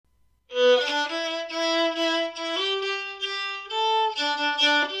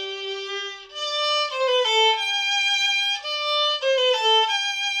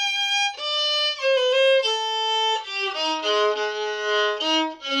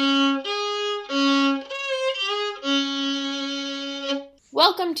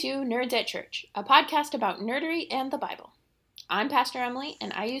Welcome to Nerds at Church, a podcast about nerdery and the Bible. I'm Pastor Emily,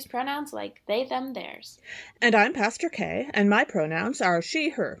 and I use pronouns like they, them, theirs. And I'm Pastor Kay, and my pronouns are she,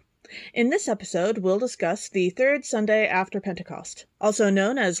 her. In this episode, we'll discuss the third Sunday after Pentecost, also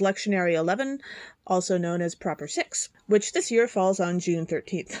known as Lectionary 11, also known as Proper 6, which this year falls on June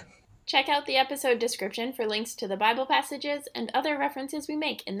 13th. Check out the episode description for links to the Bible passages and other references we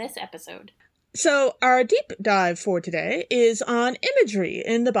make in this episode. So, our deep dive for today is on imagery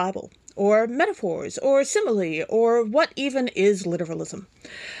in the Bible, or metaphors, or simile, or what even is literalism.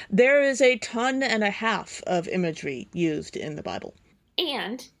 There is a ton and a half of imagery used in the Bible.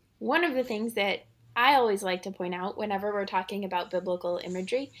 And one of the things that I always like to point out whenever we're talking about biblical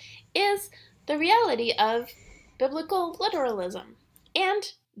imagery is the reality of biblical literalism and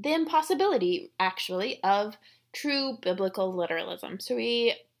the impossibility, actually, of true biblical literalism. So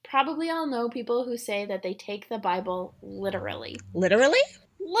we probably all know people who say that they take the Bible literally. Literally?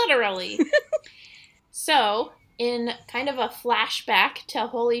 Literally. So, in kind of a flashback to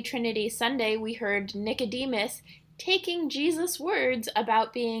Holy Trinity Sunday, we heard Nicodemus taking Jesus' words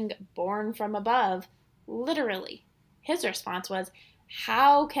about being born from above literally. His response was,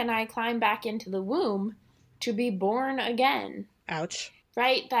 "How can I climb back into the womb to be born again?" Ouch.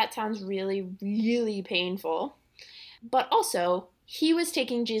 Right? That sounds really, really painful. But also, he was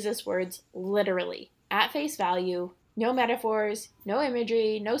taking Jesus' words literally, at face value, no metaphors, no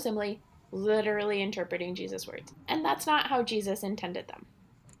imagery, no simile, literally interpreting Jesus' words. And that's not how Jesus intended them.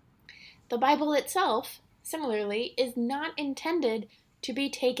 The Bible itself, similarly, is not intended to be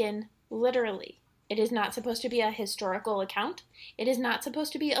taken literally. It is not supposed to be a historical account. It is not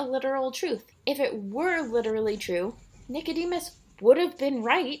supposed to be a literal truth. If it were literally true, Nicodemus would have been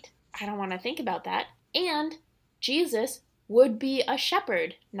right. I don't want to think about that. And Jesus would be a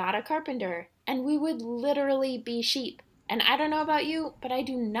shepherd, not a carpenter, and we would literally be sheep. And I don't know about you, but I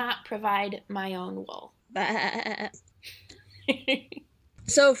do not provide my own wool.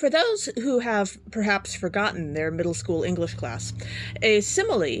 So, for those who have perhaps forgotten their middle school English class, a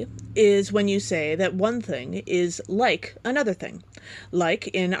simile is when you say that one thing is like another thing. Like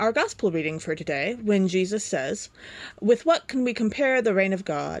in our gospel reading for today, when Jesus says, "With what can we compare the reign of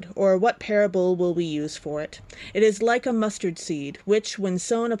God, or what parable will we use for it? It is like a mustard seed, which, when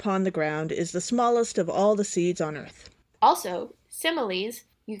sown upon the ground, is the smallest of all the seeds on earth." Also, similes,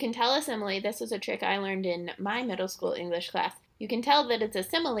 you can tell a simile, this is a trick I learned in my middle school English class. You can tell that it's a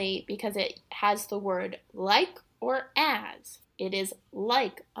simile because it has the word like or as. It is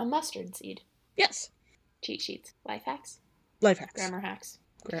like a mustard seed. Yes. Cheat sheets. Life hacks? Life hacks. Grammar hacks.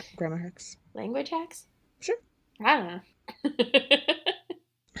 Grammar hacks. Language hacks? Sure. I don't know.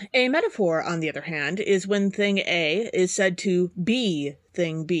 A metaphor, on the other hand, is when thing A is said to be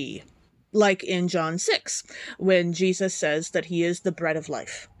thing B. Like in John 6, when Jesus says that he is the bread of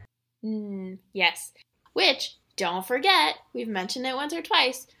life. Yes. Which, don't forget, we've mentioned it once or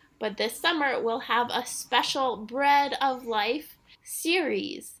twice, but this summer we'll have a special Bread of Life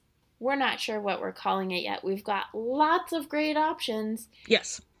series. We're not sure what we're calling it yet. We've got lots of great options.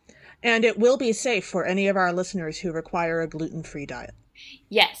 Yes. And it will be safe for any of our listeners who require a gluten-free diet.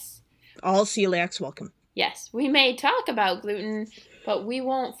 Yes. All celiacs welcome. Yes. We may talk about gluten, but we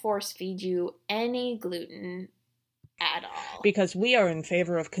won't force feed you any gluten at all. Because we are in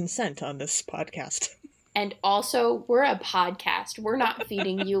favor of consent on this podcast. And also, we're a podcast. We're not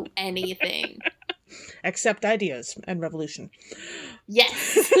feeding you anything. Except ideas and revolution.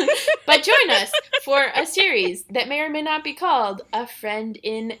 Yes. But join us for a series that may or may not be called A Friend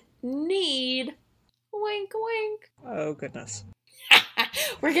in Need. Wink, wink. Oh, goodness.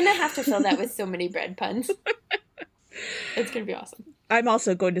 We're going to have to fill that with so many bread puns. It's going to be awesome. I'm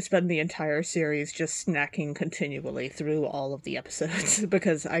also going to spend the entire series just snacking continually through all of the episodes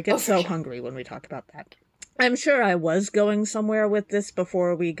because I get so hungry when we talk about that. I'm sure I was going somewhere with this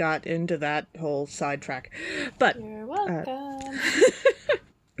before we got into that whole sidetrack, but you're welcome.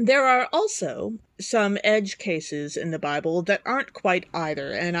 There are also some edge cases in the Bible that aren't quite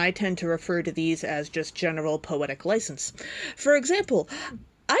either, and I tend to refer to these as just general poetic license. For example,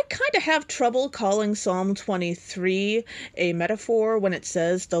 I kind of have trouble calling Psalm 23 a metaphor when it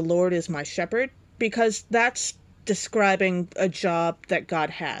says, "The Lord is my shepherd," because that's describing a job that God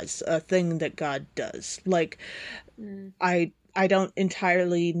has, a thing that God does. Like, I don't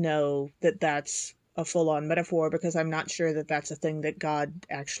entirely know that that's a full-on metaphor because I'm not sure that that's a thing that God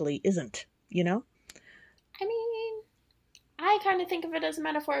actually isn't, you know? I mean, I kind of think of it as a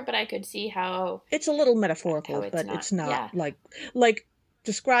metaphor, but I could see how... It's a little metaphorical, but it's not like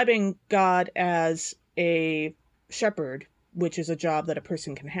describing God as a shepherd which is a job that a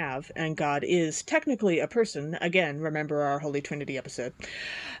person can have, and God is technically a person. Again, remember our Holy Trinity episode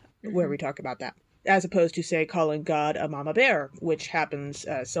where we talk about that. As opposed to, say, calling God a mama bear, which happens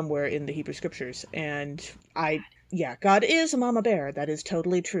somewhere in the Hebrew scriptures. And God is a mama bear. That is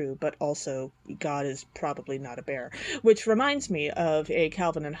totally true. But also, God is probably not a bear. Which reminds me of a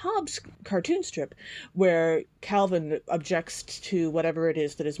Calvin and Hobbes cartoon strip where Calvin objects to whatever it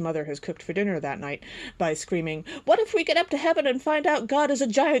is that his mother has cooked for dinner that night by screaming, "What if we get up to heaven and find out God is a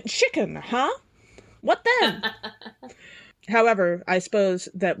giant chicken, huh? What then?" However, I suppose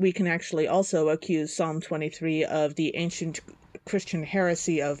that we can actually also accuse Psalm 23 of the ancient Christian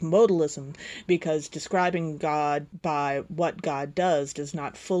heresy of modalism, because describing God by what God does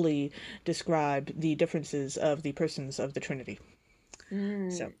not fully describe the differences of the persons of the Trinity.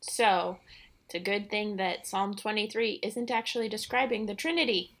 So, it's a good thing that Psalm 23 isn't actually describing the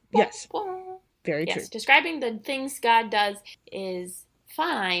Trinity. Yes. Very true. Yes, describing the things God does is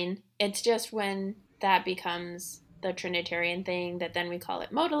fine. It's just when that becomes the Trinitarian thing that then we call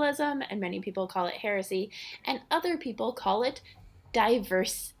it modalism, and many people call it heresy, and other people call it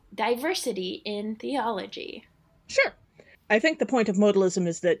diversity in theology. Sure. I think the point of modalism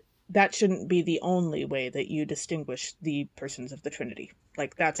is that shouldn't be the only way that you distinguish the persons of the Trinity.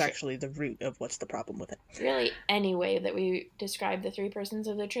 Like, that's actually the root of what's the problem with it. Really, any way that we describe the three persons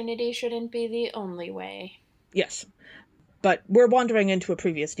of the Trinity shouldn't be the only way. Yes. But we're wandering into a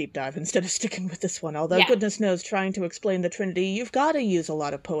previous deep dive instead of sticking with this one. Although, goodness knows, trying to explain the Trinity, you've got to use a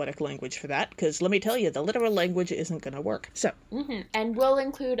lot of poetic language for that, because let me tell you, the literal language isn't going to work. So. And we'll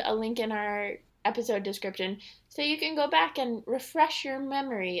include a link in our episode description so you can go back and refresh your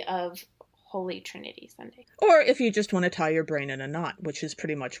memory of Holy Trinity Sunday. Or if you just want to tie your brain in a knot, which is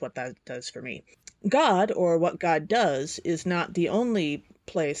pretty much what that does for me. God, or what God does, is not the only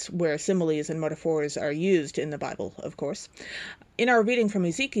place where similes and metaphors are used in the Bible, of course. In our reading from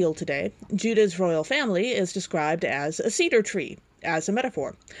Ezekiel today, Judah's royal family is described as a cedar tree, as a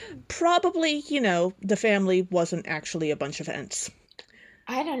metaphor. Probably, the family wasn't actually a bunch of Ents.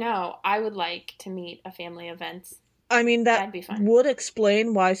 I don't know. I would like to meet a family of Ents. I mean, That'd be fun. Would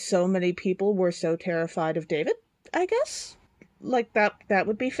explain why so many people were so terrified of David, I guess. Like, that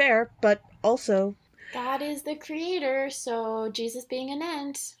would be fair, but also... God is the creator, so Jesus being an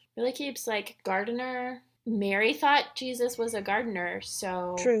Ent really keeps, gardener. Mary thought Jesus was a gardener,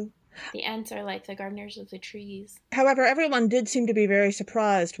 so... True. The Ents are like the gardeners of the trees. However, everyone did seem to be very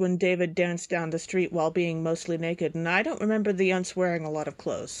surprised when David danced down the street while being mostly naked, and I don't remember the Ents wearing a lot of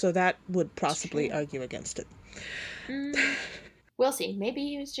clothes, so that would possibly argue against it. We'll see. Maybe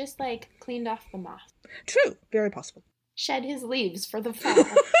he was just, cleaned off the moss. True. Very possible. Shed his leaves for the fall.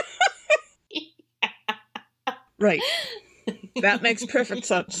 Right. That makes perfect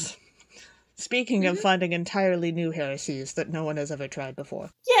sense. Speaking of finding entirely new heresies that no one has ever tried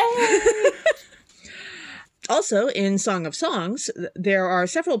before. Yay! Also, in Song of Songs, there are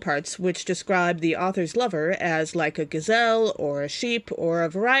several parts which describe the author's lover as like a gazelle or a sheep or a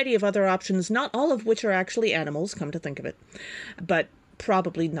variety of other options, not all of which are actually animals, come to think of it, but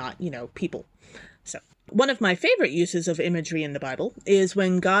probably not, people. So, one of my favorite uses of imagery in the Bible is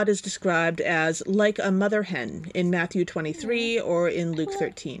when God is described as like a mother hen in Matthew 23 or in Luke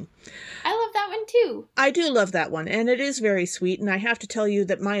 13. I love that one too. I do love that one, and it is very sweet, and I have to tell you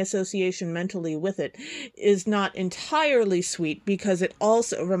that my association mentally with it is not entirely sweet, because it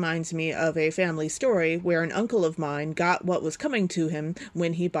also reminds me of a family story where an uncle of mine got what was coming to him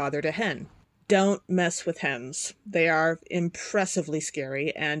when he bothered a hen. Don't mess with hens. They are impressively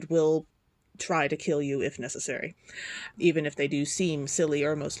scary and will try to kill you if necessary, even if they do seem silly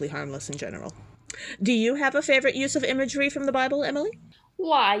or mostly harmless in general. Do you have a favorite use of imagery from the Bible, Emily?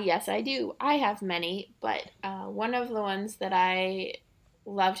 Why, yes, I do. I have many, but one of the ones that I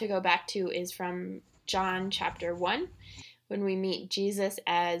love to go back to is from John chapter 1, when we meet Jesus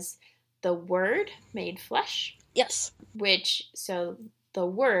as the Word made flesh. Yes. So the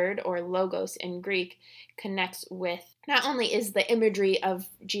word, or logos in Greek, connects with, not only is the imagery of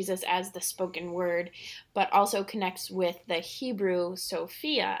Jesus as the spoken word, but also connects with the Hebrew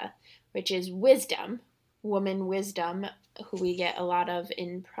Sophia, which is wisdom, woman wisdom, who we get a lot of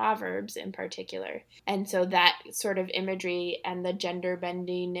in Proverbs in particular. And so that sort of imagery and the gender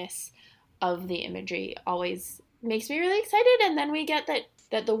bendiness of the imagery always makes me really excited. And then we get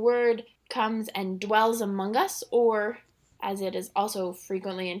that the word comes and dwells among us, or as it is also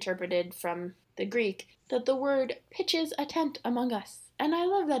frequently interpreted from the Greek, that the word pitches a tent among us. And I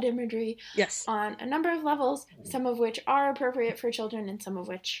love that imagery. Yes. On a number of levels, some of which are appropriate for children and some of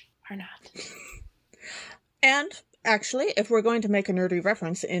which are not. And Actually, if we're going to make a nerdy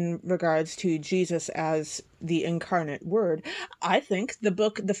reference in regards to Jesus as the incarnate word, I think the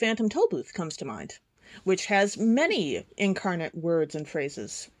book The Phantom Tollbooth comes to mind, which has many incarnate words and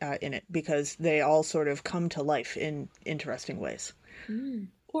phrases in it because they all sort of come to life in interesting ways.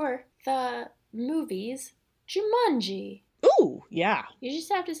 Or the movies Jumanji. Ooh, yeah. You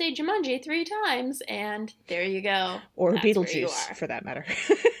just have to say Jumanji 3 times, and there you go. Or That's where you Beetlejuice, are. for that matter.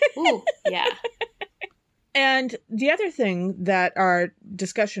 Ooh, yeah. And the other thing that our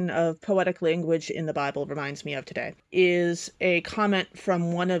discussion of poetic language in the Bible reminds me of today is a comment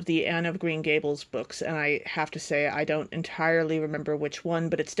from one of the Anne of Green Gables books. And I have to say, I don't entirely remember which one,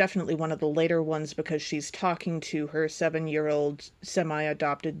 but it's definitely one of the later ones because she's talking to her 7-year-old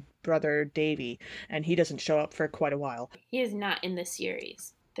semi-adopted brother, Davy, and he doesn't show up for quite a while. He is not in the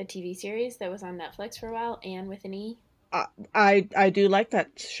series. The TV series that was on Netflix for a while, Anne with an E. I do like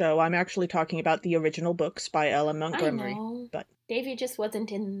that show. I'm actually talking about the original books by Ellen Montgomery. I know. But Davy just wasn't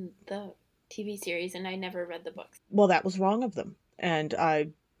in the TV series, and I never read the books. Well, that was wrong of them. And I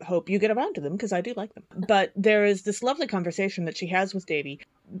hope you get around to them because I do like them. But there is this lovely conversation that she has with Davy.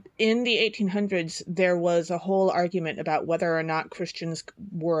 In the 1800s, there was a whole argument about whether or not Christians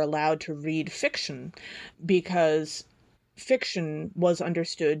were allowed to read fiction because fiction was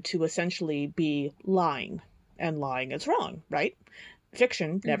understood to essentially be lying. And lying is wrong, right?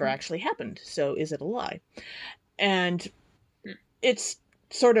 Fiction never actually happened, so is it a lie? And it's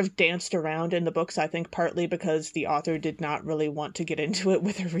sort of danced around in the books, I think, partly because the author did not really want to get into it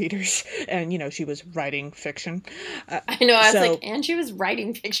with her readers. And, she was writing fiction. I know, I was like, and she was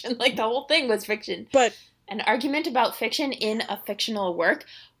writing fiction. Like, the whole thing was fiction. But an argument about fiction in a fictional work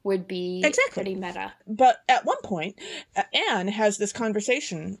would be pretty meta. But at one point, Anne has this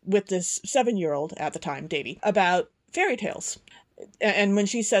conversation with this 7-year-old at the time, Davy, about fairy tales. And when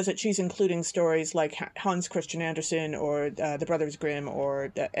she says it, she's including stories like Hans Christian Andersen or the Brothers Grimm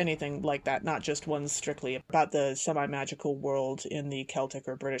or anything like that, not just ones strictly about the semi-magical world in the Celtic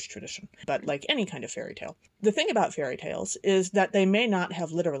or British tradition, but like any kind of fairy tale. The thing about fairy tales is that they may not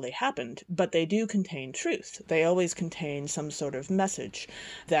have literally happened, but they do contain truth. They always contain some sort of message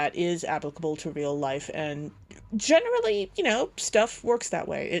that is applicable to real life, and generally, stuff works that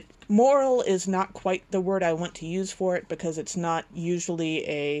way. Moral is not quite the word I want to use for it because it's not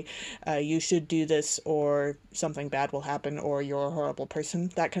usually you should do this or something bad will happen or you're a horrible person,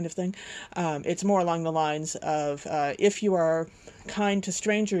 that kind of thing. It's more along the lines of if you are kind to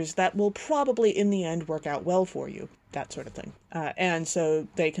strangers, that will probably in the end work out well for you. That sort of thing. And so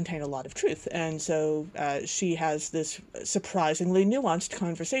they contain a lot of truth. And so she has this surprisingly nuanced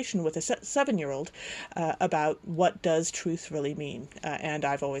conversation with a 7-year-old about what does truth really mean. And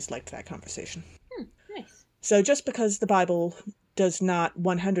I've always liked that conversation. Nice. So just because the Bible does not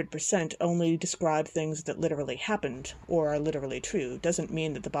 100% only describe things that literally happened or are literally true, doesn't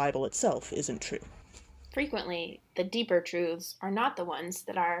mean that the Bible itself isn't true. Frequently, the deeper truths are not the ones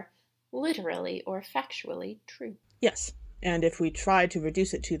that are literally or factually true. Yes, and if we try to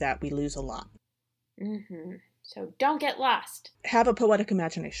reduce it to that, we lose a lot. So don't get lost. Have a poetic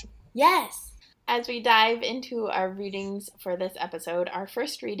imagination. Yes! As we dive into our readings for this episode, our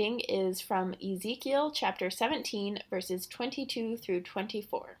first reading is from Ezekiel chapter 17, verses 22 through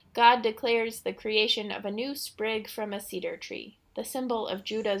 24. God declares the creation of a new sprig from a cedar tree, the symbol of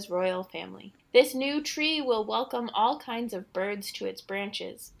Judah's royal family. This new tree will welcome all kinds of birds to its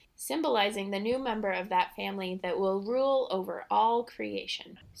branches, symbolizing the new member of that family that will rule over all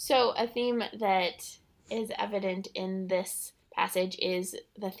creation. So a theme that is evident in this passage is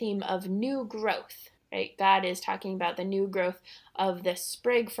the theme of new growth, right? God is talking about the new growth of the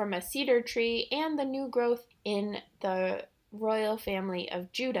sprig from a cedar tree and the new growth in the royal family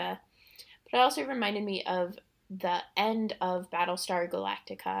of Judah. But it also reminded me of the end of Battlestar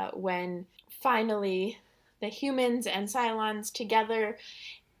Galactica when finally the humans and Cylons together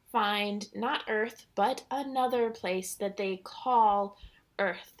find not Earth, but another place that they call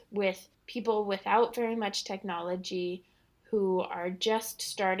Earth, with people without very much technology who are just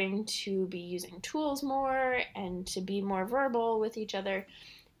starting to be using tools more and to be more verbal with each other.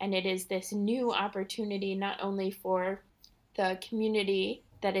 And it is this new opportunity not only for the community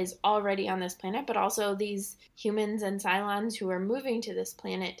that is already on this planet, but also these humans and Cylons who are moving to this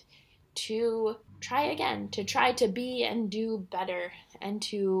planet to try again, to try to be and do better, and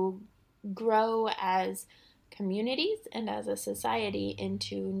to grow as communities and as a society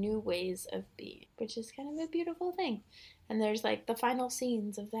into new ways of being, which is kind of a beautiful thing. And there's like the final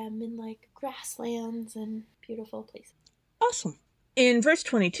scenes of them in like grasslands and beautiful places. Awesome. In verse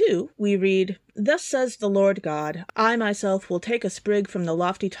 22, we read, "Thus says the Lord God, I myself will take a sprig from the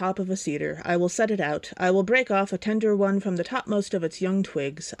lofty top of a cedar. I will set it out. I will break off a tender one from the topmost of its young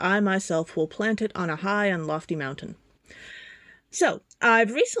twigs. I myself will plant it on a high and lofty mountain." So,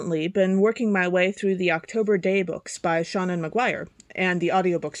 I've recently been working my way through the October Day books by Seanan McGuire, and the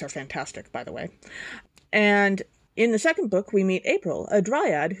audiobooks are fantastic, by the way. And in the second book, we meet April, a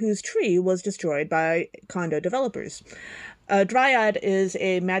dryad whose tree was destroyed by condo developers. A dryad is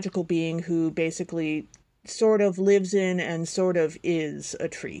a magical being who basically sort of lives in and sort of is a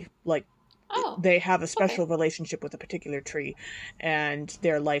tree. Like, they have a special relationship with a particular tree, and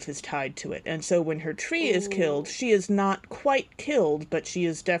their life is tied to it. And so when her tree is killed, she is not quite killed, but she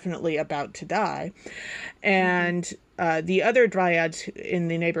is definitely about to die. And the other dryads in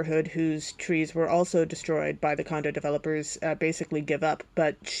the neighborhood whose trees were also destroyed by the condo developers basically give up.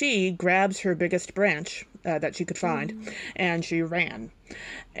 But she grabs her biggest branch that she could find, and she ran.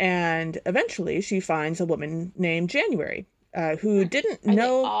 And eventually she finds a woman named January, who didn't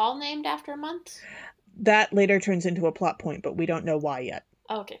know... Are they all named after months? That later turns into a plot point, but we don't know why yet.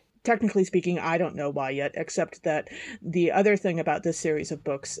 Okay. Technically speaking, I don't know why yet, except that the other thing about this series of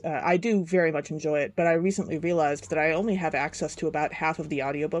books, I do very much enjoy it, but I recently realized that I only have access to about half of the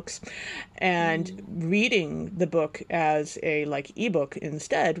audiobooks, and reading the book as a, ebook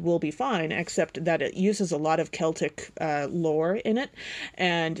instead will be fine, except that it uses a lot of Celtic lore in it,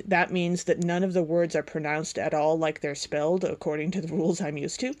 and that means that none of the words are pronounced at all like they're spelled, according to the rules I'm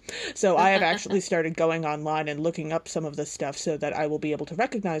used to. So I have actually started going online and looking up some of this stuff so that I will be able to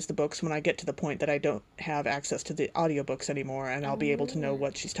recognize the books when I get to the point that I don't have access to the audiobooks anymore, and I'll be able to know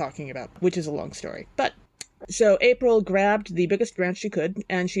what she's talking about, which is a long story. But so April grabbed the biggest branch she could,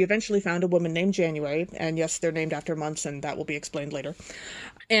 and she eventually found a woman named January, and yes, they're named after months, and that will be explained later.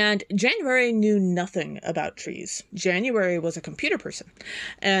 And January knew nothing about trees. January was a computer person.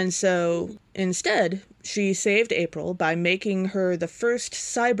 And so instead, she saved April by making her the first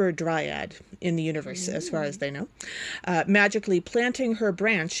cyber dryad in the universe, as far as they know, magically planting her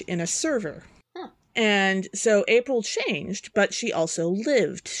branch in a server. And so April changed, but she also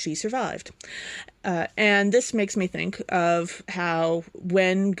lived. She survived. And this makes me think of how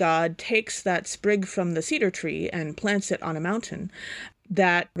when God takes that sprig from the cedar tree and plants it on a mountain,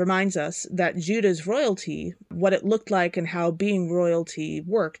 that reminds us that Judah's royalty, what it looked like and how being royalty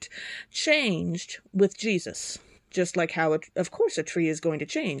worked, changed with Jesus. Just like how, of course, a tree is going to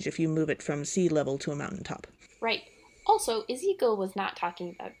change if you move it from sea level to a mountaintop. Right. Also, Ezekiel was not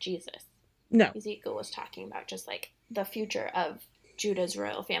talking about Jesus. No. Ezekiel was talking about just the future of Judah's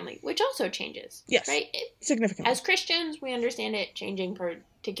royal family, which also changes. Yes. Right? Significantly. As Christians, we understand it changing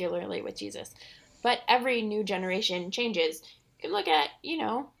particularly with Jesus. But every new generation changes. You can look at,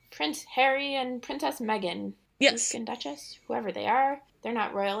 Prince Harry and Princess Meghan. Yes. Duke and Duchess, whoever they are. They're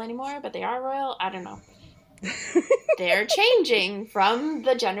not royal anymore, but they are royal. I don't know. They're changing from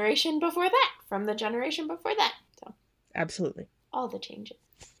the generation before that. So Absolutely. all the changes.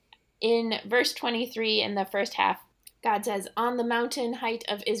 In verse 23 in the first half, God says, "On the mountain height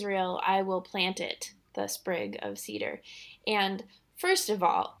of Israel, I will plant it, the sprig of cedar." And first of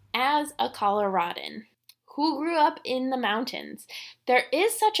all, as a Coloradan who grew up in the mountains, there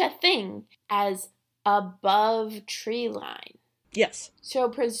is such a thing as above tree line. Yes. So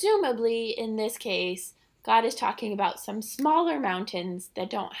presumably, in this case, God is talking about some smaller mountains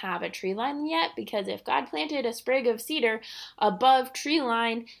that don't have a tree line yet, because if God planted a sprig of cedar above tree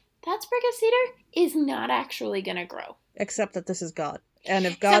line, that sprig of cedar is not actually going to grow. Except that this is God. And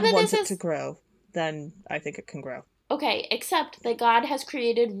if God wants it to grow, then I think it can grow. Okay, except that God has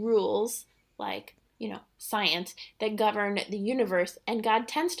created rules, like, science, that govern the universe, and God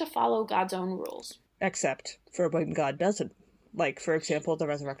tends to follow God's own rules. Except for when God doesn't. Like, for example, the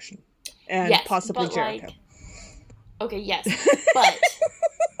resurrection. And yes, possibly Jericho. Okay, yes, but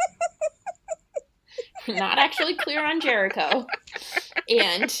we're not actually clear on Jericho.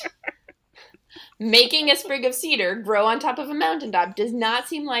 And making a sprig of cedar grow on top of a mountaintop does not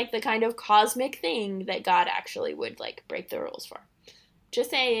seem like the kind of cosmic thing that God actually would, break the rules for. Just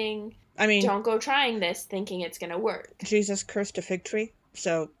saying, don't go trying this thinking it's going to work. Jesus cursed a fig tree.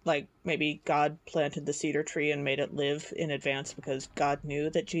 So, maybe God planted the cedar tree and made it live in advance because God knew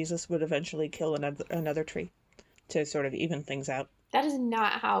that Jesus would eventually kill another tree to sort of even things out. That is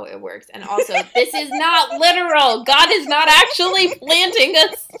not how it works. And also, this is not literal. God is not actually planting a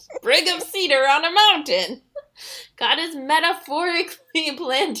sprig of cedar on a mountain. God is metaphorically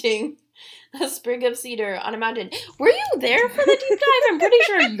planting a sprig of cedar on a mountain. Were you there for the deep dive? I'm pretty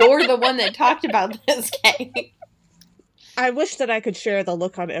sure you're the one that talked about this, Kay. I wish that I could share the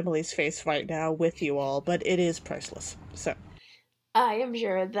look on Emily's face right now with you all, but it is priceless. So, I am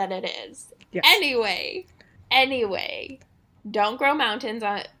sure that it is. Yes. Anyway, don't grow mountains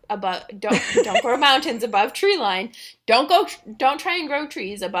don't grow mountains above tree line. Don't try and grow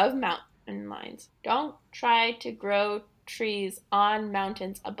trees above mountain lines. Don't try to grow trees on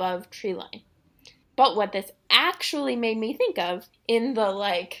mountains above tree line. But what this actually made me think of in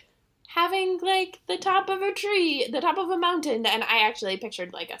the having the top of a mountain, and I actually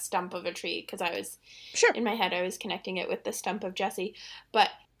pictured a stump of a tree because I was in my head I was connecting it with the stump of Jesse. But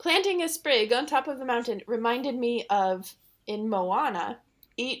planting a sprig on top of the mountain reminded me of in Moana,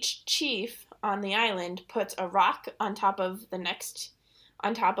 each chief on the island puts a rock on top of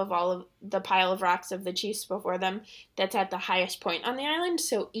all of the pile of rocks of the chiefs before them that's at the highest point on the island.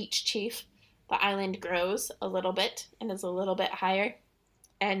 So each chief, the island grows a little bit and is a little bit higher.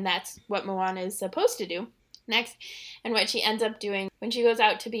 And that's what Moana is supposed to do next. And what she ends up doing when she goes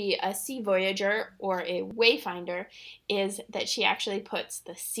out to be a sea voyager or a wayfinder is that she actually puts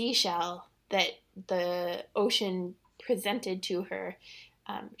the seashell that the ocean presented to her.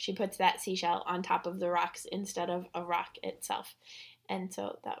 She puts that seashell on top of the rocks instead of a rock itself. And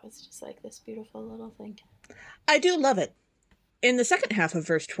so that was just this beautiful little thing. I do love it. In the second half of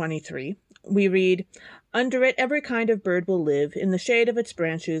verse 23, we read, "Under it every kind of bird will live, in the shade of its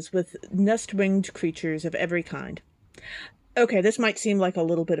branches, with nest-winged creatures of every kind." Okay, this might seem like a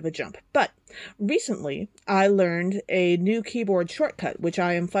little bit of a jump, but recently I learned a new keyboard shortcut, which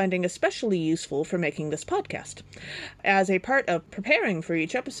I am finding especially useful for making this podcast. As a part of preparing for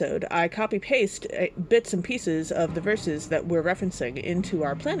each episode, I copy-paste bits and pieces of the verses that we're referencing into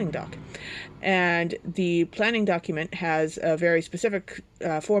our planning doc. And the planning document has a very specific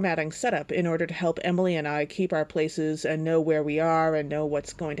formatting setup in order to help Emily and I keep our places and know where we are and know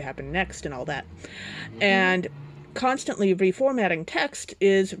what's going to happen next and all that. And constantly reformatting text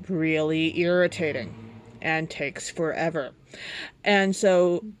is really irritating and takes forever. And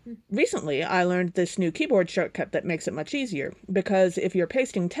so recently I learned this new keyboard shortcut that makes it much easier, because if you're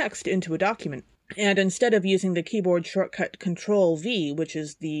pasting text into a document, and instead of using the keyboard shortcut Control-V, which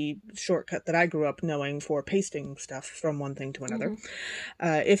is the shortcut that I grew up knowing for pasting stuff from one thing to another,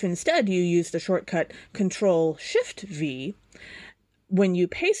 if instead you use the shortcut Control-Shift-V, when you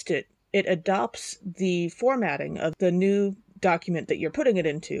paste it, it adopts the formatting of the new document that you're putting it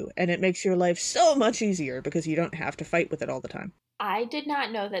into, and it makes your life so much easier because you don't have to fight with it all the time. I did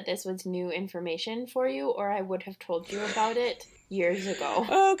not know that this was new information for you, or I would have told you about it years ago.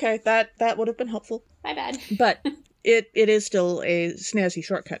 Okay, that would have been helpful. My bad. But it is still a snazzy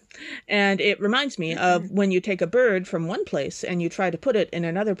shortcut. And it reminds me of when you take a bird from one place and you try to put it in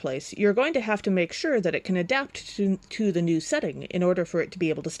another place, you're going to have to make sure that it can adapt to the new setting in order for it to be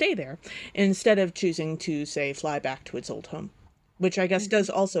able to stay there, instead of choosing to, say, fly back to its old home. Which I guess does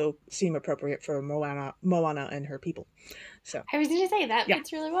also seem appropriate for Moana and her people. So I was going to say, that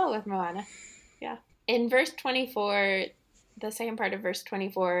fits really well with Moana. Yeah. In verse 24, the second part of verse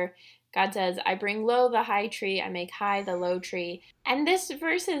 24, God says, "I bring low the high tree, I make high the low tree." And this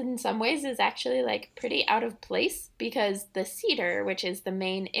verse in some ways is actually pretty out of place, because the cedar, which is the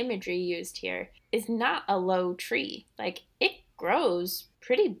main imagery used here, is not a low tree. It grows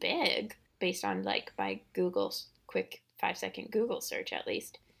pretty big based on by Google's quick 5-second Google search, at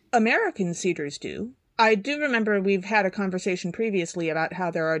least. American cedars do. I do remember we've had a conversation previously about how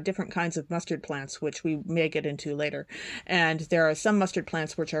there are different kinds of mustard plants, which we may get into later. And there are some mustard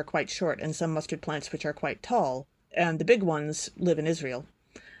plants which are quite short and some mustard plants which are quite tall. And the big ones live in Israel.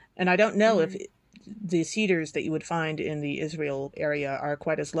 And I don't know if the cedars that you would find in the Israel area are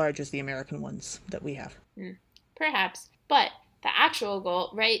quite as large as the American ones that we have. Perhaps. But the actual goal,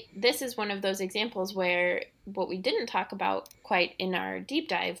 right? This is one of those examples where what we didn't talk about quite in our deep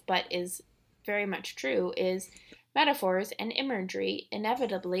dive, but is very much true, is metaphors and imagery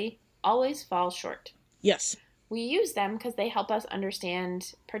inevitably always fall short. Yes. We use them because they help us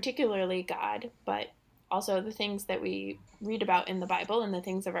understand particularly God, but also the things that we read about in the Bible and the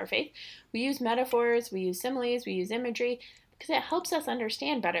things of our faith. We use metaphors, we use similes, we use imagery because it helps us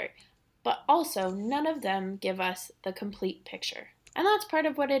understand better. But also, none of them give us the complete picture. And that's part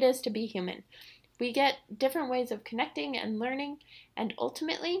of what it is to be human. We get different ways of connecting and learning, and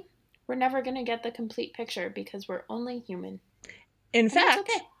ultimately, we're never going to get the complete picture because we're only human. In fact,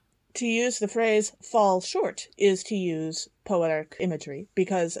 to use the phrase fall short is to use poetic imagery,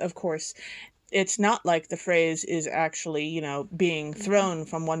 because, of course, it's not like the phrase is actually, being thrown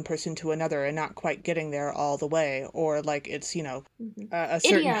from one person to another and not quite getting there all the way, or like it's, a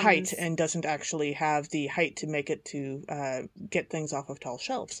certain height and doesn't actually have the height to make it to get things off of tall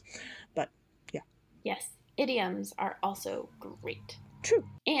shelves. But, yeah. Yes, idioms are also great. True.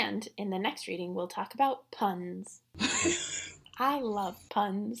 And in the next reading, we'll talk about puns. I love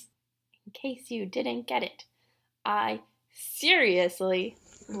puns. In case you didn't get it, I seriously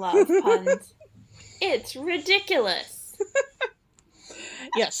love puns. It's ridiculous.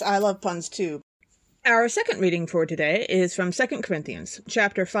 Yes, I love puns too. Our second reading for today is from 2 Corinthians,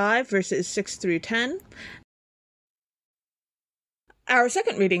 chapter 5, verses 6 through 10. Our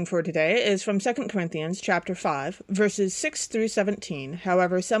second reading for today is from 2 Corinthians chapter 5, verses 6 through 17.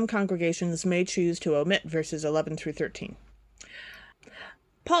 However, some congregations may choose to omit verses 11 through 13.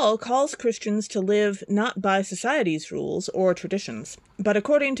 Paul calls Christians to live not by society's rules or traditions, but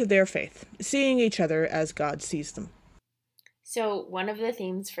according to their faith, seeing each other as God sees them. So one of the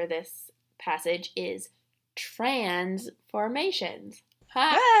themes for this passage is transformations.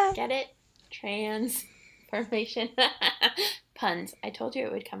 Ha! Get it? Transformation. Puns. I told you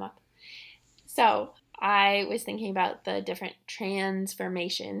it would come up. So I was thinking about the different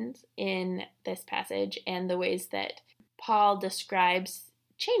transformations in this passage and the ways that Paul describes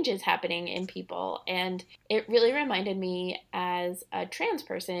changes happening in people. And it really reminded me as a trans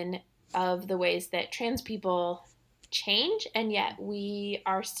person of the ways that trans people change, and yet we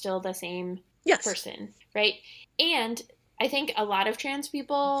are still the same person, right? And I think a lot of trans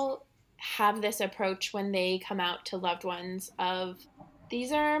people have this approach when they come out to loved ones of,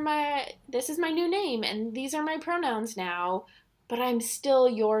 this is my new name and these are my pronouns now, but I'm still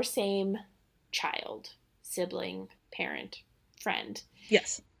your same child, sibling, parent, friend.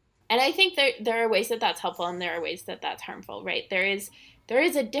 Yes. And I think there are ways that that's helpful and there are ways that that's harmful, right? There is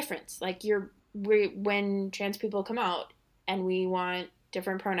a difference. Like when trans people come out and we want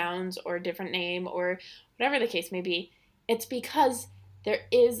different pronouns or a different name or whatever the case may be, it's because there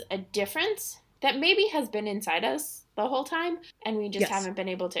is a difference that maybe has been inside us the whole time and we just haven't been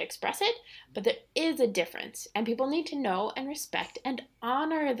able to express it, but there is a difference and people need to know and respect and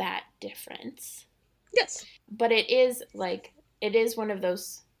honor that difference. Yes. But it is one of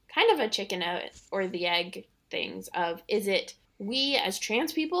those kind of a chicken or the egg things of, is it we as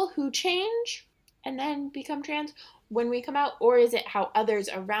trans people who change and then become trans when we come out, or is it how others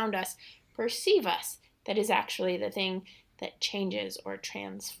around us perceive us that is actually the thing that changes or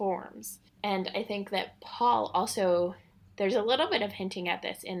transforms? And I think that Paul also, there's a little bit of hinting at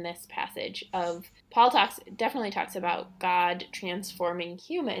this in this passage of, Paul definitely talks about God transforming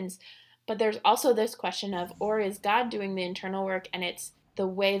humans, but there's also this question of, or is God doing the internal work and it's the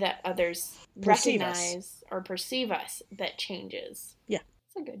way that others recognize or perceive us that changes? Yeah.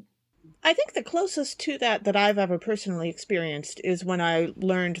 So good. I think the closest to that I've ever personally experienced is when I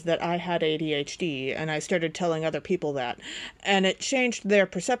learned that I had ADHD and I started telling other people that. And it changed their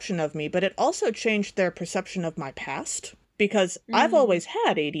perception of me, but it also changed their perception of my past. Because I've always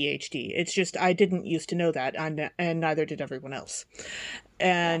had ADHD. It's just I didn't used to know that, and neither did everyone else.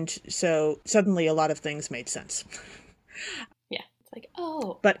 And so suddenly a lot of things made sense. Yeah. It's like,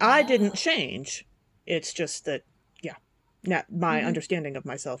 oh. But I didn't change. It's just that, my understanding of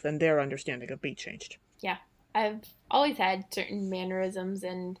myself and their understanding of me changed. Yeah. I've always had certain mannerisms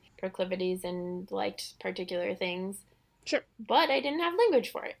and proclivities and liked particular things. Sure. But I didn't have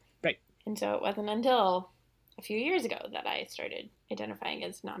language for it. Right. And so it wasn't until a few years ago that I started identifying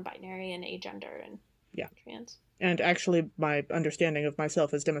as non-binary and agender and trans. And actually, my understanding of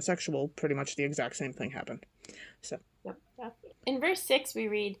myself as demisexual, pretty much the exact same thing happened. So. Yep. Yeah. In verse 6, we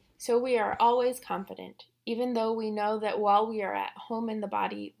read, "So we are always confident, even though we know that while we are at home in the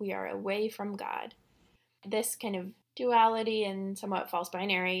body, we are away from God." This kind of duality and somewhat false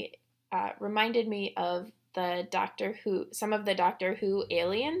binary reminded me of some of the Doctor Who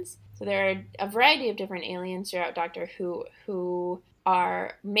aliens. So there are a variety of different aliens throughout Doctor who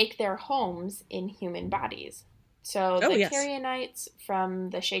make their homes in human bodies. So the Carrionites from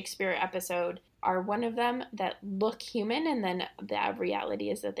the Shakespeare episode are one of them that look human, and then the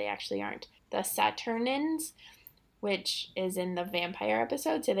reality is that they actually aren't. The Saturnins, which is in the vampire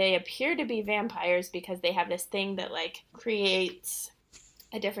episode, so they appear to be vampires because they have this thing that creates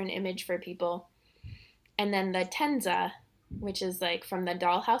a different image for people. And then the Tenza, which is from the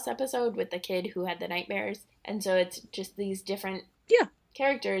Dollhouse episode with the kid who had the nightmares. And so it's just these different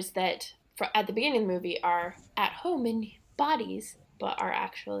characters that at the beginning of the movie are at home in bodies, but are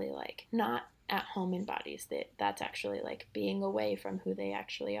actually not at home in bodies. That's actually being away from who they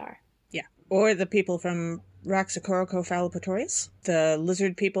actually are. Yeah. Or the people from Raxacoricophalopatorius, the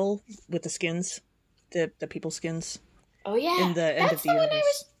lizard people with the skins, the people skins. Oh yeah. In the end of the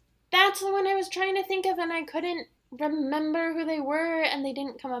universe. That's the one I was trying to think of, and I couldn't remember who they were, and they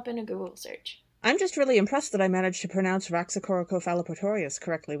didn't come up in a Google search. I'm just really impressed that I managed to pronounce Raxacoricophalopatorius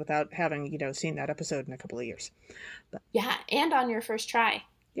correctly without having, seen that episode in a couple of years. But. Yeah, and on your first try.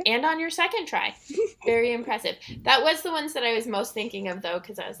 Yep. And on your second try. Very impressive. That was the ones that I was most thinking of, though,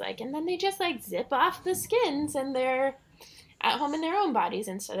 because I was like, and then they just like zip off the skins and they're at home in their own bodies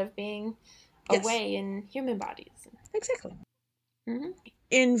instead of being away in human bodies. Exactly. Mm-hmm.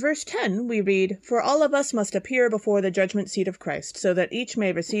 In verse 10, we read, "For all of us must appear before the judgment seat of Christ, so that each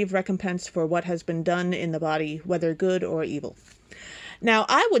may receive recompense for what has been done in the body, whether good or evil." Now,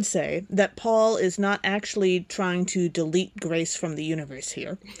 I would say that Paul is not actually trying to delete grace from the universe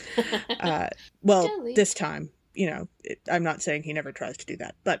here. Delete. This time, I'm not saying he never tries to do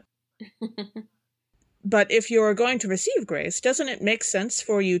that, but if you're going to receive grace, doesn't it make sense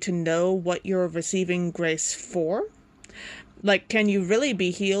for you to know what you're receiving grace for? Like, can you really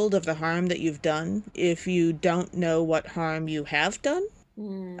be healed of the harm that you've done if you don't know what harm you have done?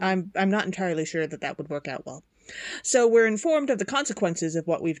 I'm not entirely sure that would work out well. So we're informed of the consequences of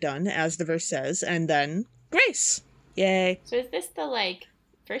what we've done, as the verse says, and then grace. Yay. So is this the,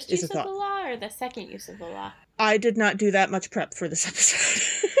 first use of the law or the second use of the law? I did not do that much prep for this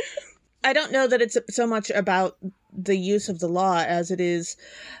episode. I don't know that it's so much about the use of the law as it is,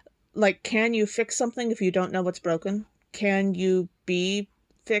 can you fix something if you don't know what's broken? Can you be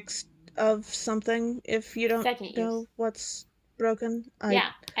fixed of something if you don't know what's broken?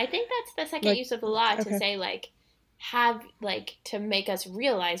 I think that's the second use of the law, to say, to make us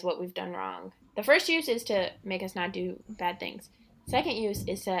realize what we've done wrong. The first use is to make us not do bad things. Second use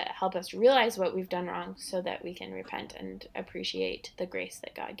is to help us realize what we've done wrong so that we can repent and appreciate the grace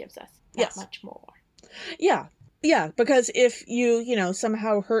that God gives us that much more. Yeah. Yeah, because if you,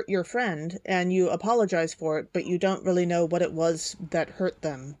 somehow hurt your friend and you apologize for it, but you don't really know what it was that hurt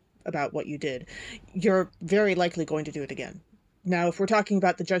them about what you did, you're very likely going to do it again. Now, if we're talking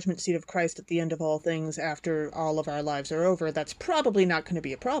about the judgment seat of Christ at the end of all things after all of our lives are over, that's probably not going to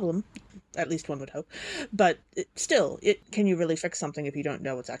be a problem. At least one would hope. But still, can you really fix something if you don't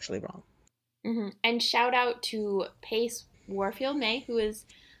know what's actually wrong? Mm-hmm. And shout out to Pace Warfield May, who is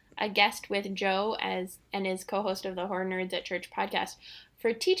a guest with Joe and is co-host of the Horror Nerds at Church podcast,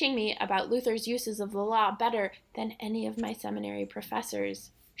 for teaching me about Luther's uses of the law better than any of my seminary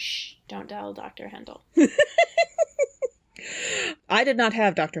professors. Shh, don't tell Dr. Hendel. I did not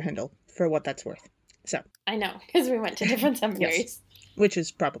have Dr. Hendel, for what that's worth. So I know, because we went to different seminaries. Yes. Which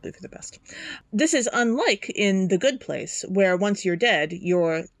is probably for the best. This is unlike in The Good Place, where once you're dead,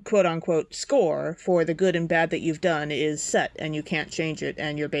 your quote-unquote score for the good and bad that you've done is set, and you can't change it,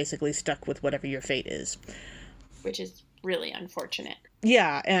 and you're basically stuck with whatever your fate is. Which is really unfortunate.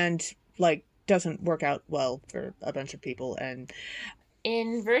 Yeah, and, doesn't work out well for a bunch of people, and...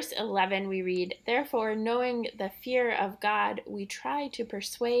 In verse 11, we read, "Therefore, knowing the fear of God, we try to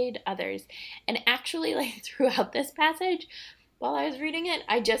persuade others." And actually, throughout this passage, while I was reading it,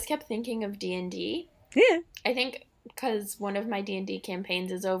 I just kept thinking of D&D. Yeah. I think because one of my D&D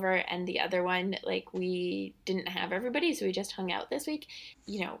campaigns is over and the other one, we didn't have everybody, so we just hung out this week,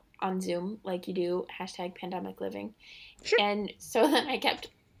 on Zoom, like you do, #pandemic living. Sure. And so then I kept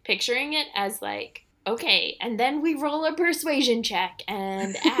picturing it as okay, and then we roll a persuasion check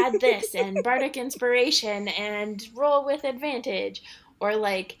and add this and bardic inspiration and roll with advantage, or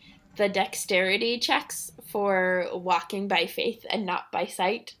the dexterity checks for walking by faith and not by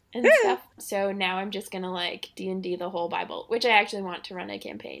sight and stuff. So now I'm just gonna D&D the whole Bible, which I actually want to run a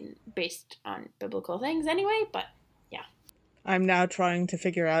campaign based on biblical things anyway, but yeah. I'm now trying to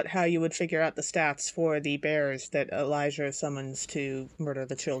figure out how you would figure out the stats for the bears that Elijah summons to murder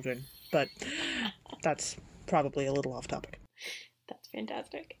the children, but that's probably a little off topic. That's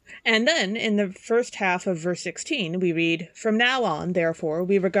fantastic. And then, in the first half of verse 16, we read, "From now on, therefore,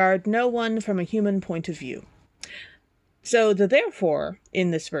 we regard no one from a human point of view." So the therefore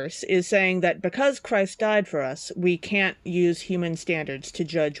in this verse is saying that because Christ died for us, we can't use human standards to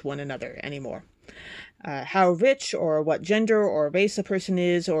judge one another anymore. How rich or what gender or race a person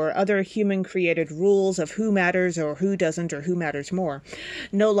is, or other human-created rules of who matters or who doesn't or who matters more,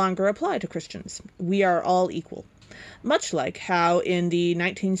 no longer apply to Christians. We are all equal. Much like how in the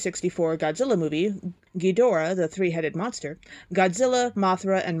 1964 Godzilla movie, Ghidorah, the three-headed monster, Godzilla,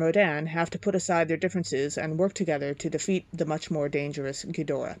 Mothra, and Rodan have to put aside their differences and work together to defeat the much more dangerous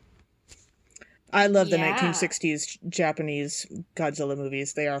Ghidorah. I love the 1960s Japanese Godzilla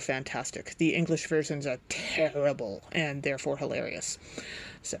movies. They are fantastic. The English versions are terrible and therefore hilarious.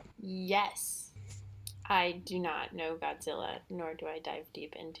 So. Yes. I do not know Godzilla, nor do I dive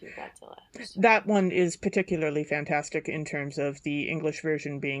deep into Godzilla. So. That one is particularly fantastic in terms of the English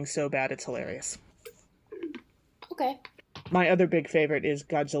version being so bad it's hilarious. Okay. My other big favorite is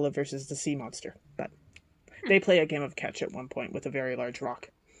Godzilla versus the Sea Monster, but they play a game of catch at one point with a very large rock.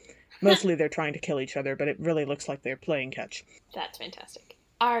 Mostly they're trying to kill each other, but it really looks like they're playing catch. That's fantastic.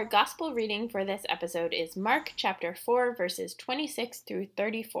 Our gospel reading for this episode is Mark chapter 4, verses 26 through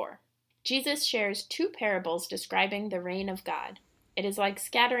 34. Jesus shares two parables describing the reign of God. It is like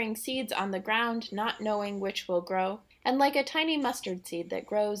scattering seeds on the ground, not knowing which will grow, and like a tiny mustard seed that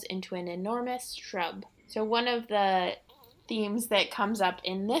grows into an enormous shrub. So one of the themes that comes up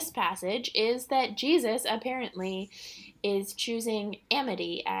in this passage is that Jesus apparently is choosing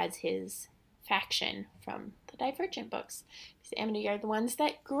Amity as his faction from the Divergent books. Amity are the ones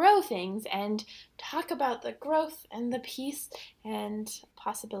that grow things and talk about the growth and the peace and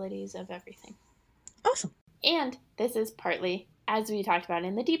possibilities of everything. Awesome. And this is partly, as we talked about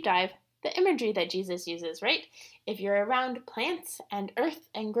in the deep dive, the imagery that Jesus uses, right? If you're around plants and earth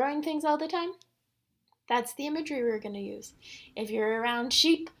and growing things all the time, that's the imagery we're going to use. If you're around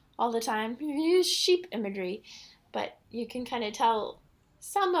sheep all the time, you're going to use sheep imagery. But you can kind of tell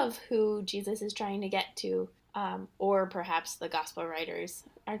some of who Jesus is trying to get to, or perhaps the gospel writers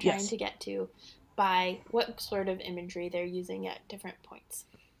are trying to get to, by what sort of imagery they're using at different points.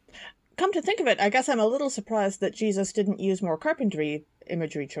 Come to think of it, I guess I'm a little surprised that Jesus didn't use more carpentry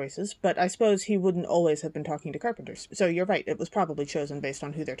imagery choices, but I suppose he wouldn't always have been talking to carpenters. So you're right, it was probably chosen based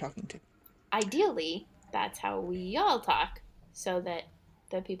on who they're talking to. Ideally, that's how we all talk, so that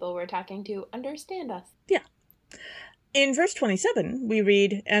the people we're talking to understand us. Yeah. In verse 27, we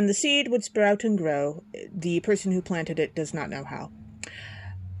read, "And the seed would sprout and grow. The person who planted it does not know how."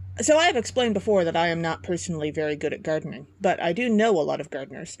 So I have explained before that I am not personally very good at gardening, but I do know a lot of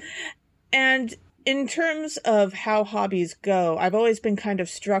gardeners. And in terms of how hobbies go, I've always been kind of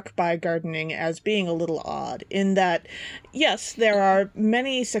struck by gardening as being a little odd, in that, yes, there are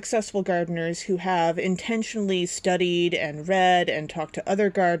many successful gardeners who have intentionally studied and read and talked to other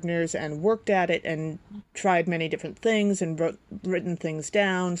gardeners and worked at it and tried many different things and written things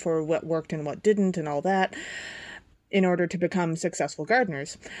down for what worked and what didn't and all that in order to become successful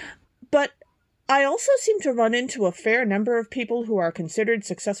gardeners. But I also seem to run into a fair number of people who are considered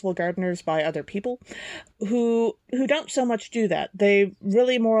successful gardeners by other people who don't so much do that. They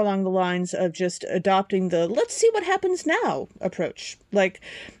really more along the lines of just adopting the let's see what happens now approach. Like,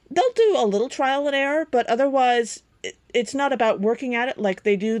 they'll do a little trial and error, but otherwise it's not about working at it. Like,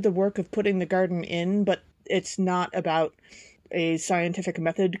 they do the work of putting the garden in, but it's not about a scientific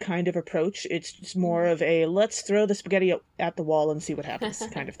method kind of approach. It's just more of a let's throw the spaghetti at the wall and see what happens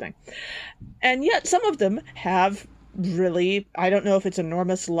kind of thing. And yet some of them have really, I don't know if it's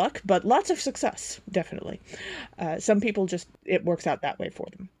enormous luck, but lots of success, definitely. Some people just, it works out that way for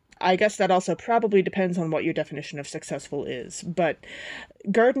them. I guess that also probably depends on what your definition of successful is. But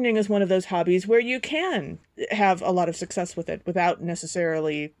gardening is one of those hobbies where you can have a lot of success with it without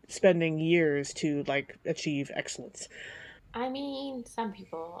necessarily spending years to, like, achieve excellence. I mean, some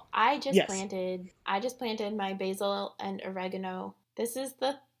people. I just planted my basil and oregano. This is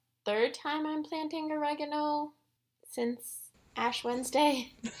the third time I'm planting oregano since Ash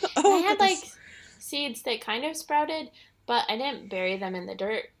Wednesday. I had seeds that kind of sprouted, but I didn't bury them in the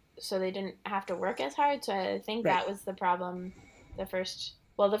dirt, so they didn't have to work as hard. So I think that was the problem. The first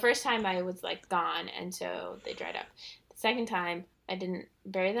time I was gone, and so they dried up. The second time I didn't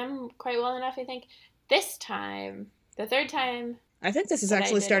bury them quite well enough, I think. This time, the third time, I think this is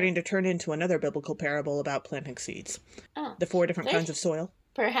actually starting to turn into another biblical parable about planting seeds. Oh, the 4 different kinds of soil.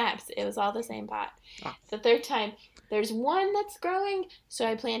 Perhaps. It was all the same pot. Ah. The third time, there's one that's growing, so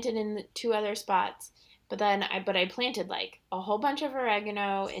I planted in the 2 other spots. But then I planted a whole bunch of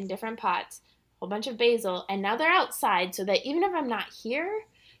oregano in different pots, a whole bunch of basil, and now they're outside so that even if I'm not here,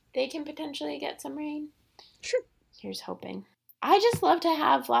 they can potentially get some rain. Sure. Here's hoping. I just love to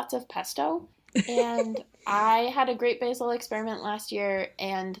have lots of pesto. And I had a great basil experiment last year,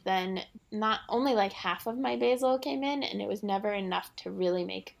 and then not only half of my basil came in, and it was never enough to really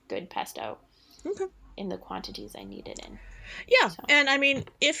make good pesto in the quantities I needed in. Yeah, so. And I mean,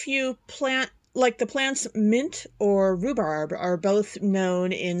 if you plant, the plants mint or rhubarb are both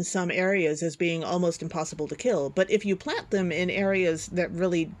known in some areas as being almost impossible to kill, but if you plant them in areas that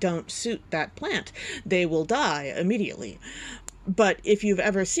really don't suit that plant, they will die immediately. But if you've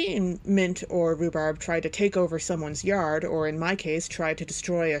ever seen mint or rhubarb try to take over someone's yard, or in my case, try to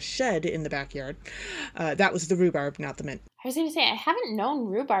destroy a shed in the backyard, that was the rhubarb, not the mint. I was going to say, I haven't known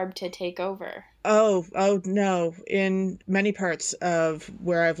rhubarb to take over. Oh, no. In many parts of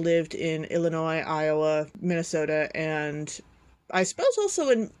where I've lived in Illinois, Iowa, Minnesota, and I suppose also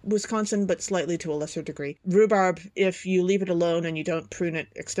in Wisconsin, but slightly to a lesser degree, rhubarb, if you leave it alone and you don't prune it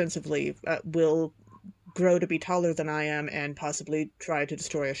extensively, will grow to be taller than I am and possibly try to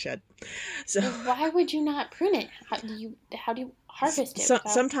destroy a shed. So why would you not prune it? How do you harvest it without...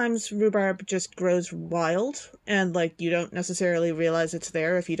 Sometimes rhubarb just grows wild, and like you don't necessarily realize it's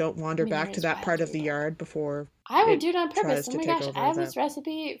there if you don't wander back to that part of the yard before I would it do it on purpose. tries Oh to my take gosh, over I have the... this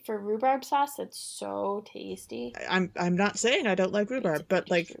recipe for rhubarb sauce that's so tasty. I'm not saying I don't like rhubarb, but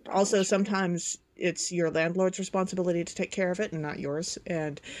like also sometimes it's your landlord's responsibility to take care of it and not yours.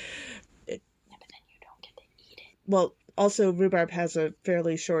 And yeah, but then you don't get to eat it. Well, also rhubarb has a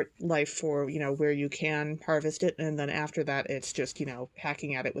fairly short life for, you know, where you can harvest it, and then after that it's just, you know,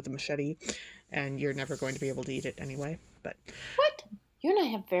 hacking at it with a machete, and you're never going to be able to eat it anyway. But what? You and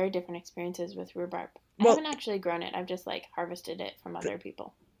I have very different experiences with rhubarb. I haven't actually grown it. I've just like harvested it from other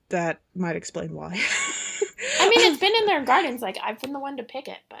people. That might explain why. I mean, it's been in their gardens. Like, I've been the one to pick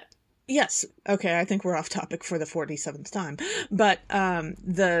it, but... Yes. Okay, I think we're off topic for the 47th time. But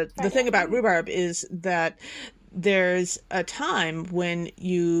the thing about rhubarb is that there's a time when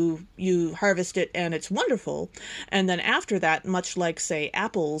you harvest it and it's wonderful, and then after that, much like, say,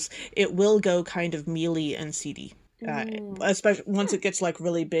 apples, it will go kind of mealy and seedy. Especially once it gets like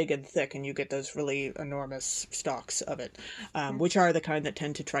really big and thick and you get those really enormous stalks of it, which are the kind that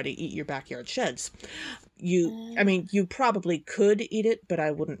tend to try to eat your backyard sheds. I mean, you probably could eat it, but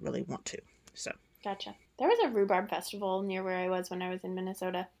I wouldn't really want to. So. Gotcha. There was a rhubarb festival near where I was when I was in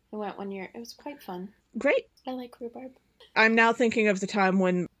Minnesota. I went one year. It was quite fun. Great. I like rhubarb. I'm now thinking of the time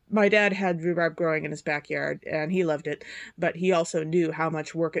when my dad had rhubarb growing in his backyard, and he loved it, but he also knew how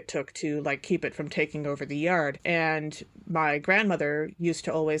much work it took to, like, keep it from taking over the yard. And my grandmother used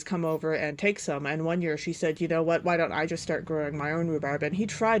to always come over and take some, and one year she said, you know what, why don't I just start growing my own rhubarb? And he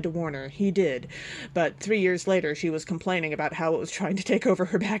tried to warn her. He did. But 3 years later, she was complaining about how it was trying to take over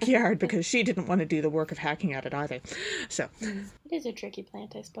her backyard because she didn't want to do the work of hacking at it either. So. It is a tricky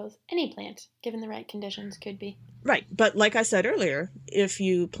plant, I suppose. Any plant, given the right conditions, could be. Right, but like I said earlier, if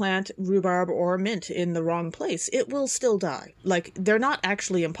you plant rhubarb or mint in the wrong place, it will still die. Like, they're not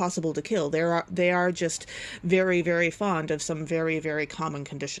actually impossible to kill. They are just very, very fond of some very, very common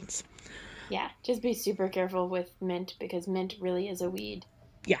conditions. Yeah, just be super careful with mint, because mint really is a weed.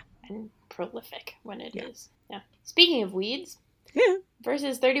 Yeah. And prolific when it is. Yeah. Speaking of weeds,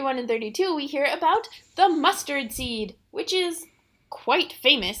 verses 31 and 32, we hear about the mustard seed, which is quite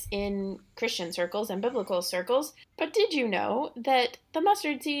famous in Christian circles and biblical circles. But did you know that the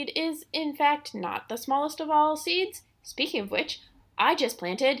mustard seed is, in fact, not the smallest of all seeds? Speaking of which, I just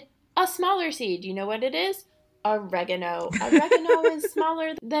planted a smaller seed. You know what it is? Oregano. Oregano is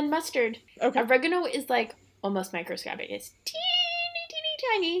smaller than mustard. Okay. Oregano is like almost microscopic. It's teeny,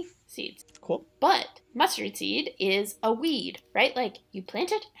 teeny, tiny seeds. Cool. But mustard seed is a weed, right? Like, you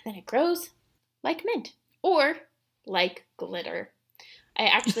plant it and then it grows like mint or like glitter. I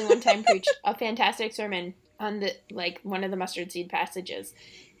actually one time preached a fantastic sermon on one of the mustard seed passages,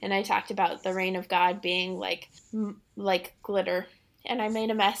 and I talked about the reign of God being like glitter, and I made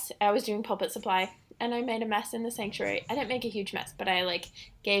a mess. I was doing pulpit supply, and I made a mess in the sanctuary. I didn't make a huge mess, but I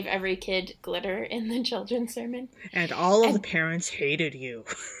gave every kid glitter in the children's sermon. And all of the parents hated you.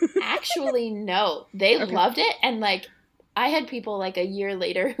 Actually, no. They loved it, and I had people a year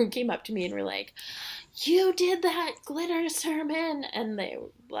later who came up to me and were like, you did that glitter sermon, and they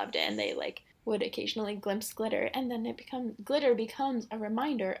loved it, and they would occasionally glimpse glitter, and then glitter becomes a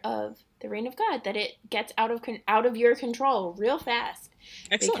reminder of the reign of God, that it gets out of your control real fast.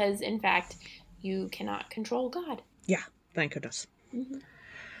 Excellent. Because in fact you cannot control God. Yeah, thank goodness. Mm-hmm.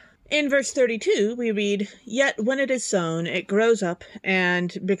 In verse 32 we read, "Yet when it is sown it grows up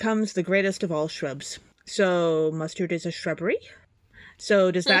and becomes the greatest of all shrubs." So mustard is a shrubbery.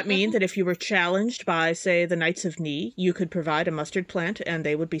 So does that mean that if you were challenged by, say, the Knights of Ni, you could provide a mustard plant and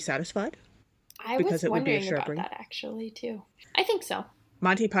they would be satisfied? I was wondering about that, actually, too. I think so.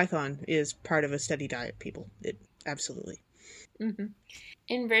 Monty Python is part of a steady diet, people. Absolutely. Mm-hmm.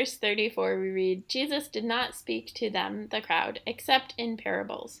 In verse 34, we read, "Jesus did not speak to them, the crowd, except in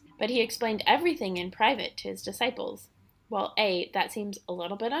parables, but he explained everything in private to his disciples." Well, that seems a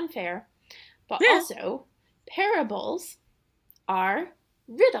little bit unfair, but also, parables are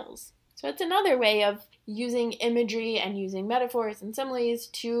riddles. So it's another way of using imagery and using metaphors and similes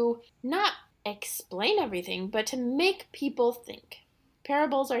to not explain everything, but to make people think.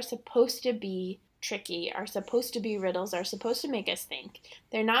 Parables are supposed to be tricky, are supposed to be riddles, are supposed to make us think.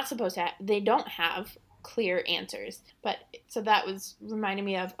 They're not supposed to they don't have clear answers. But so that was reminding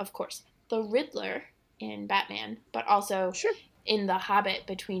me of course, the Riddler in Batman, but also in The Hobbit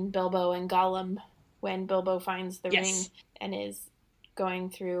between Bilbo and Gollum, when Bilbo finds the ring and is going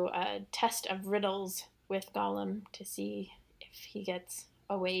through a test of riddles with Gollum to see if he gets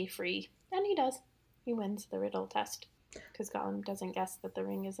away free. And he does. He wins the riddle test because Gollum doesn't guess that the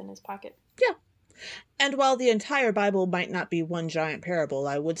ring is in his pocket. Yeah. And while the entire Bible might not be one giant parable,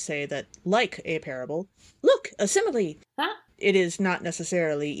 I would say that, like a parable, look, a simile! Huh? It is not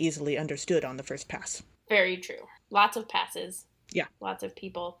necessarily easily understood on the first pass. Very true. Lots of passes. Yeah. Lots of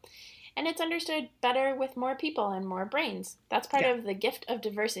people. And it's understood better with more people and more brains. That's part of the gift of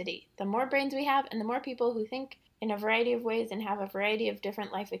diversity. The more brains we have and the more people who think in a variety of ways and have a variety of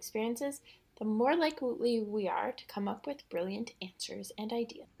different life experiences, the more likely we are to come up with brilliant answers and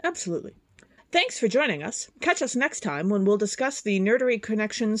ideas. Absolutely. Thanks for joining us. Catch us next time when we'll discuss the nerdery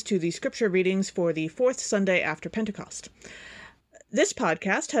connections to the scripture readings for the fourth Sunday after Pentecost. This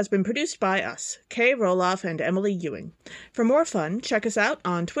podcast has been produced by us, Kay Roloff and Emily Ewing. For more fun, check us out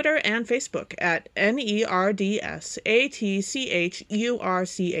on Twitter and Facebook at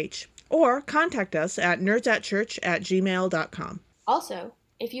NERDSATCHURCH, or contact us at nerdsatchurch@gmail.com. Also,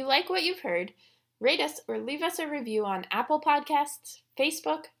 if you like what you've heard, rate us or leave us a review on Apple Podcasts,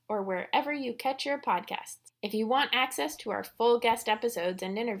 Facebook, or wherever you catch your podcasts. If you want access to our full guest episodes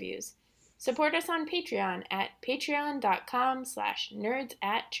and interviews, support us on Patreon at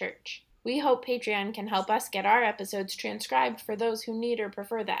patreon.com/nerdsatchurch. We hope Patreon can help us get our episodes transcribed for those who need or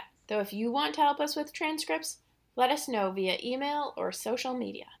prefer that. Though if you want to help us with transcripts, let us know via email or social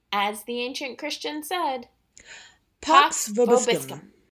media. As the ancient Christian said, Pax vobiscum.